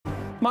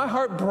My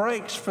heart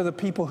breaks for the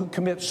people who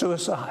commit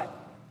suicide.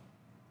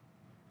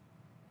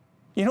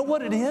 You know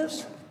what it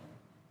is?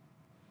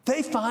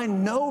 They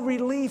find no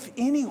relief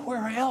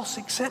anywhere else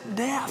except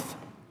death.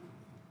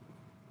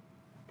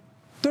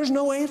 There's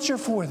no answer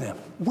for them.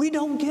 We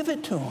don't give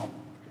it to them.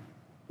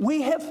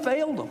 We have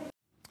failed them.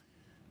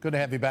 Good to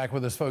have you back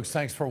with us, folks.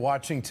 Thanks for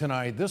watching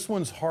tonight. This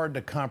one's hard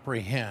to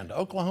comprehend.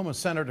 Oklahoma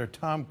Senator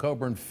Tom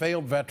Coburn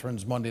failed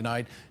veterans Monday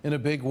night in a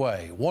big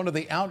way. One of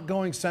the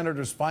outgoing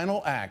senator's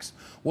final acts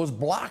was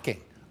blocking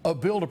a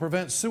bill to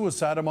prevent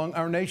suicide among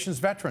our nation's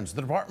veterans.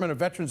 The Department of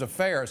Veterans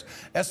Affairs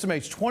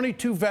estimates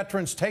 22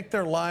 veterans take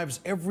their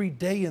lives every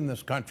day in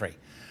this country.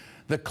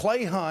 The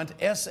Clay Hunt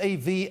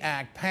SAV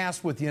Act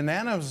passed with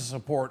unanimous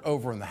support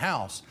over in the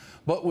House,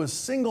 but was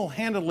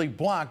single-handedly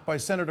blocked by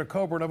Senator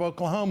Coburn of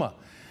Oklahoma.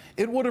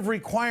 It would have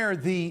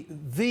required the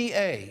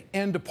VA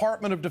and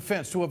Department of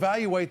Defense to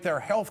evaluate their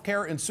health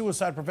care and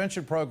suicide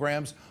prevention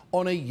programs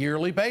on a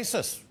yearly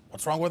basis.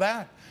 What's wrong with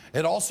that?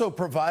 It also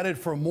provided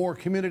for more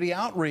community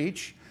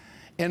outreach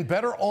and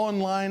better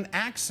online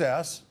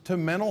access to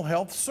mental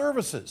health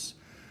services.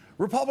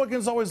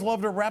 Republicans always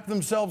love to wrap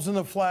themselves in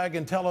the flag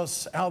and tell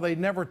us how they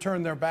never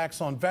turn their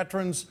backs on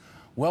veterans.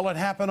 Well, it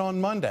happened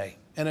on Monday,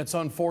 and it's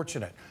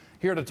unfortunate.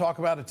 Here to talk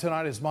about it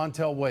tonight is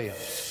Montel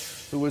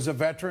Williams, who is a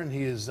veteran.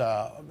 He is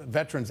a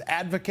veterans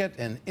advocate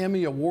and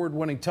Emmy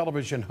award-winning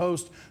television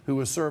host who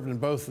has served in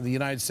both the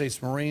United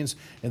States Marines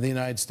and the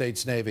United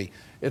States Navy.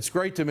 It's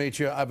great to meet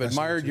you. I've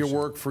admired your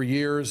work for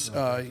years.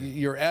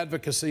 Your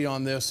advocacy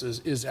on this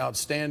is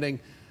outstanding.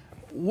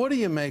 What do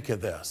you make of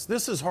this?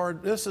 This is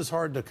hard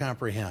to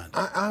comprehend.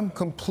 I'm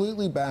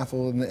completely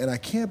baffled, and I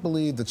can't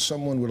believe that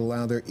someone would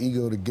allow their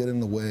ego to get in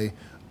the way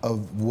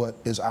of what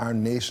is our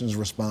nation's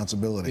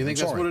responsibility. You think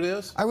that's what it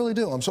is? I really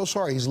do. I'm so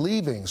sorry. He's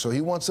leaving, so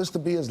he wants this to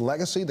be his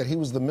legacy, that he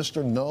was the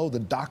Mr. No, the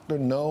Dr.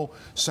 No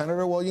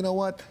senator. Well, you know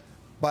what?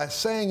 By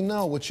saying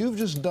no, what you've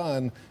just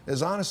done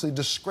is honestly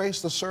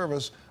disgrace the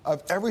service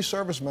of every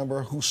service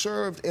member who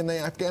served in the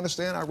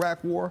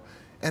Afghanistan-Iraq war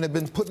and have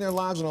been putting their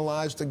lives on the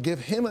lives to give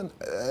him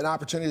an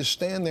opportunity to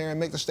stand there and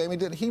make the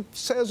statement he did. He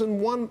says in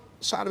one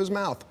side of his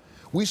mouth,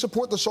 we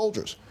support the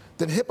soldiers.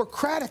 Then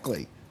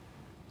hypocritically,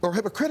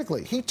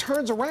 he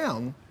turns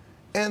around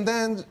and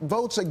then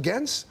votes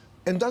against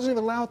and doesn't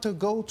even allow it to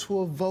go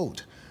to a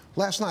vote.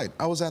 Last night,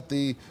 I was at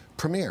the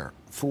premiere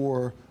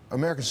for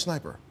American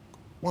Sniper.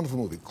 Wonderful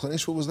movie. Clint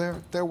Eastwood was there.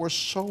 There were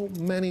so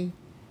many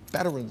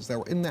veterans that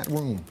were in that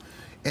room.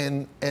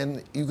 And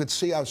you could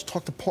see, I was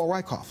talking to Paul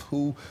Rieckhoff,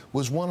 who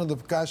was one of the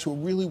guys who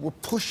really were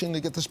pushing to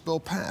get this bill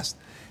passed.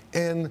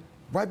 And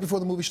right before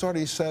the movie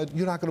started, he said,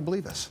 you're not going to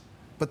believe this,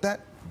 but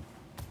that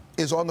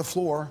is on the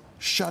floor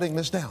shutting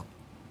this down.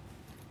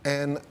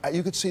 And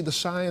you could see the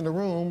sigh in the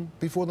room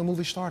before the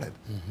movie started.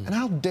 And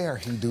how dare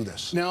he do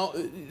this? Now,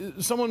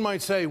 someone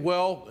might say,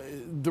 well,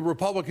 the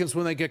Republicans,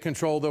 when they get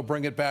control, they'll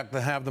bring it back to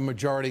have the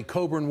majority.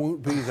 Coburn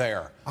won't be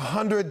there.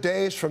 100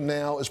 days from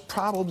now is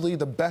probably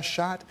the best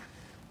shot.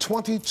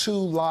 22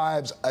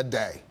 lives a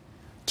day.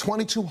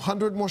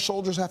 2,200 more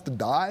soldiers have to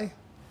die.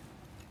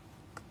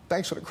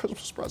 Thanks for the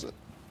Christmas present.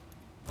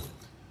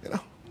 You know,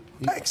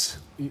 thanks.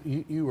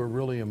 You were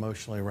really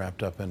emotionally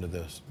wrapped up into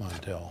this,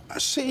 Montel. I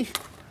see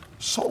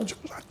soldiers,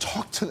 I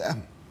talk to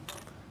them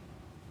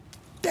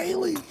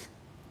daily.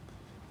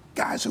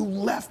 Guys who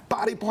left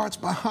body parts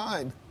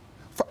behind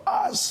for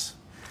us.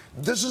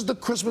 This is the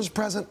Christmas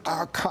present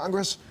our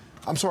Congress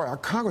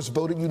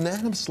voted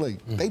unanimously.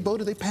 They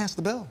voted, they passed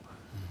the bill.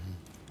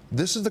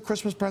 This is the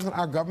Christmas present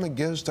our government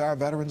gives to our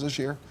veterans this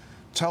year.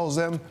 Tells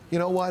them, you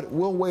know what,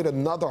 we'll wait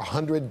another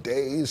 100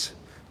 days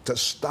to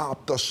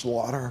stop the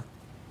slaughter.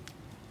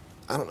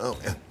 I don't know,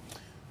 man.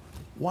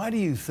 Why do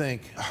you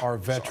think our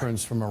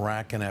veterans from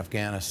Iraq and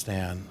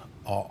Afghanistan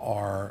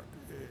are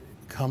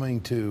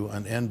coming to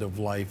an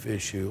end-of-life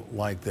issue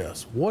like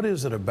this? What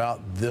is it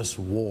about this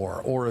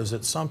war, or is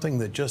it something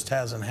that just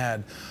hasn't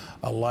had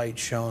a light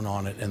shone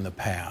on it in the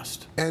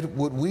past? And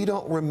what we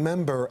don't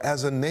remember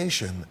as a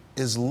nation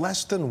is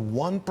less than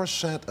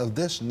 1% of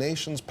this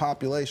nation's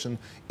population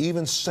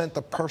even sent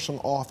the person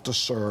off to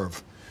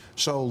serve.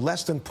 So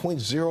less than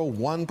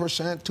 0.01%,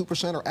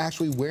 2% are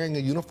actually wearing a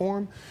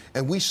uniform,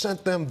 and we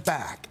sent them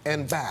back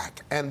and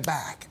back and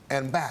back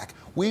and back.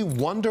 We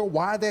wonder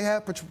why they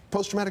have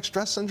post-traumatic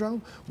stress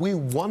syndrome. We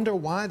wonder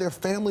why their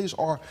families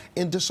are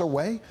in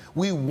disarray.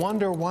 We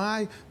wonder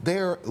why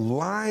there are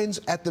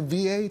lines at the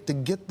VA to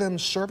get them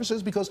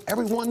services, because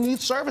everyone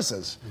needs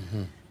services.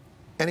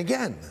 And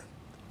again,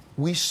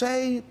 we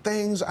say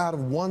things out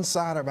of one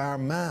side of our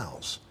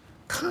mouths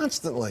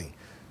constantly.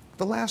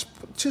 The last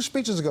 2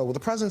 speeches ago, where the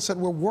president said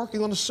we're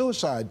working on the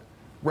suicide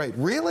rate.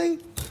 Really?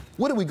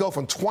 What did we go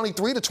from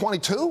 23 to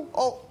 22?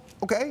 Oh,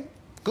 okay,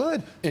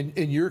 good. And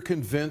you're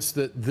convinced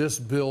that this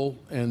bill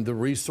and the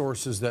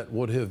resources that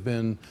would have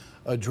been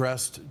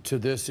addressed to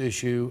this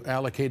issue,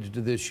 allocated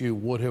to this issue,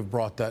 would have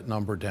brought that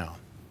number down?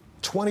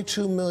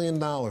 $22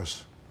 million.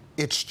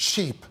 It's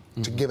cheap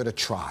to give it a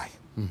try.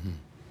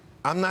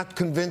 I'm not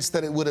convinced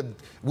that it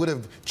would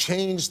have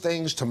changed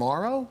things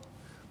tomorrow,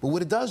 But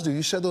what it does do,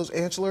 you said those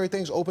ancillary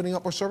things, opening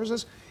up our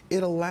services,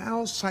 it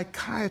allows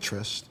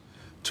psychiatrists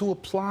to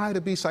apply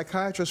to be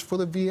psychiatrists for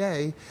the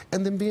VA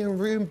and then being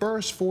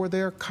reimbursed for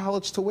their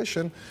college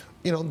tuition.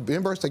 You know,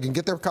 reimbursed, they can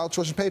get their college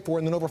tuition paid for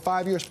and then over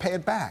 5 years pay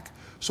it back.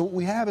 So what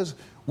we have is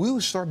we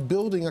will start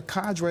building a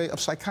cadre of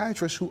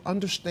psychiatrists who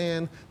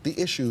understand the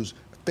issues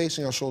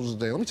facing our soldiers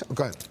today. Let me tell you,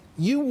 go ahead.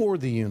 You wore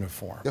the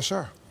uniform. Yes,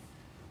 sir.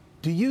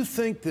 Do you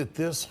think that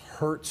this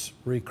hurts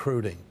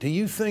recruiting? Do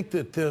you think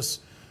that this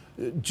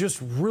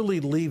just really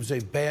leaves a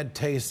bad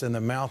taste in the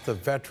mouth of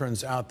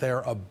veterans out there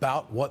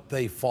about what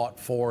they fought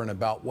for and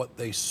about what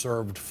they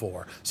served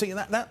for? See,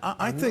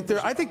 I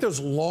think there's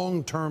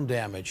long-term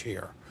damage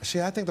here.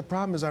 See, I think the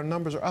problem is our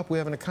numbers are up. We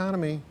have an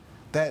economy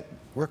that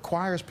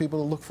requires people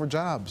to look for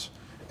jobs.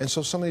 And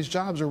so some of these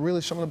jobs are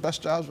really some of the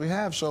best jobs we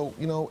have. So,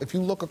 you know, if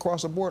you look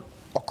across the board,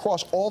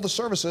 across all the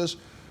services,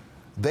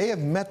 they have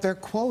met their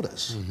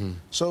quotas.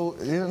 So,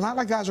 you know, not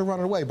like guys are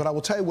running away, but I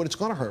will tell you what it's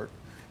going to hurt.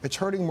 It's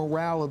hurting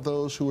morale of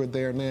those who are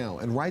there now.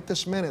 And right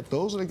this minute,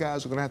 those are the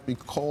guys who are going to have to be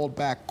called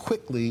back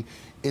quickly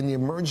in the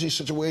emergency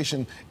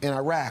situation in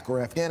Iraq or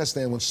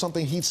Afghanistan when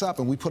something heats up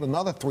and we put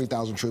another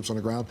 3,000 troops on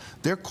the ground.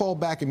 They're called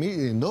back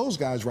immediately. And those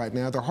guys right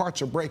now, their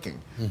hearts are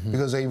breaking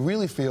because they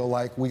really feel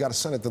like we got a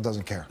Senate that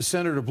doesn't care.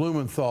 Senator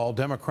Blumenthal,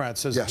 Democrat,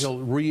 says he'll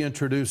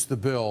reintroduce the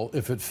bill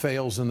if it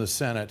fails in the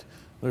Senate.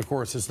 But of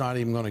course, it's not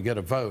even going to get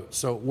a vote.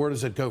 So where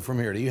does it go from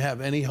here? Do you have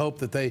any hope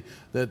that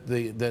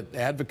that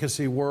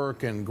advocacy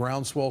work and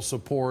groundswell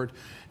support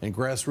and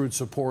grassroots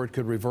support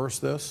could reverse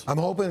this? I'm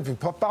hoping, if you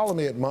follow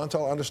me at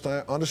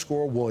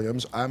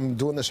Montel_Williams, I'm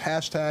doing this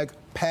hashtag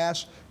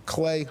Pass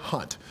Clay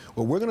Hunt.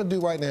 What we're going to do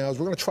right now is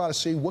we're going to try to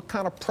see what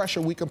kind of pressure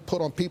we can put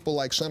on people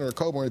like Senator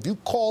Coburn. If you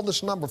call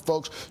this number,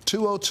 folks,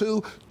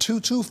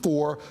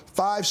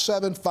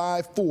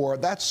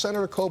 202-224-5754, that's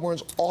Senator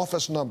Coburn's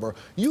office number.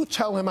 You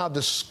tell him how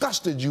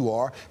disgusted you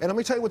are, and let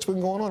me tell you what's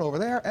been going on over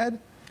there, Ed.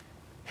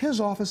 His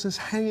office is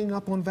hanging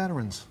up on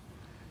veterans.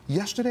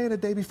 Yesterday and the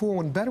day before,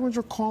 when veterans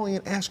are calling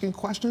and asking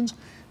questions,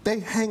 they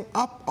hang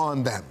up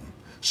on them.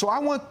 So I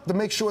want to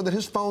make sure that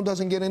his phone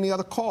doesn't get any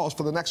other calls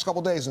for the next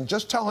couple days, and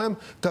just tell him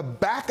to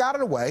back out of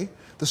the way.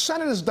 The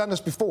Senate has done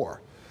this before.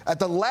 At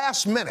the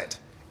last minute,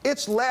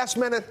 it's last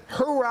minute,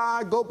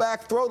 hurrah, go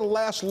back, throw the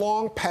last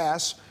long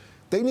pass.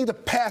 They need to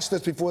pass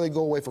this before they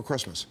go away for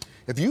Christmas.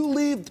 If you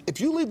leave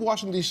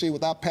Washington, D.C.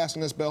 without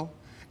passing this bill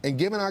and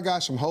giving our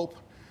guys some hope,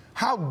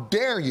 how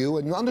dare you?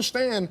 And you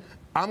understand,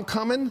 I'm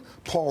coming,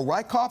 Paul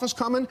Rykoff is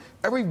coming,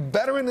 every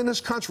veteran in this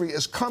country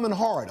is coming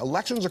hard.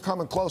 Elections are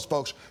coming close,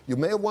 folks. You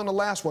may have won the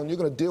last one, you're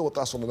going to deal with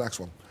us on the next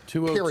one.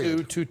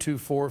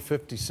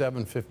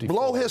 202-224-5754.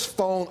 Blow his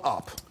phone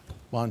up.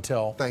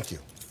 Montel. Thank you.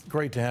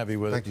 Great to have you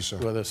with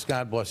us.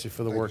 God bless you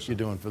for the work you're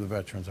doing for the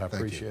veterans. I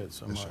appreciate it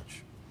so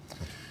much.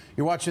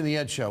 You're watching The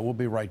Ed Show. We'll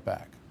be right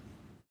back.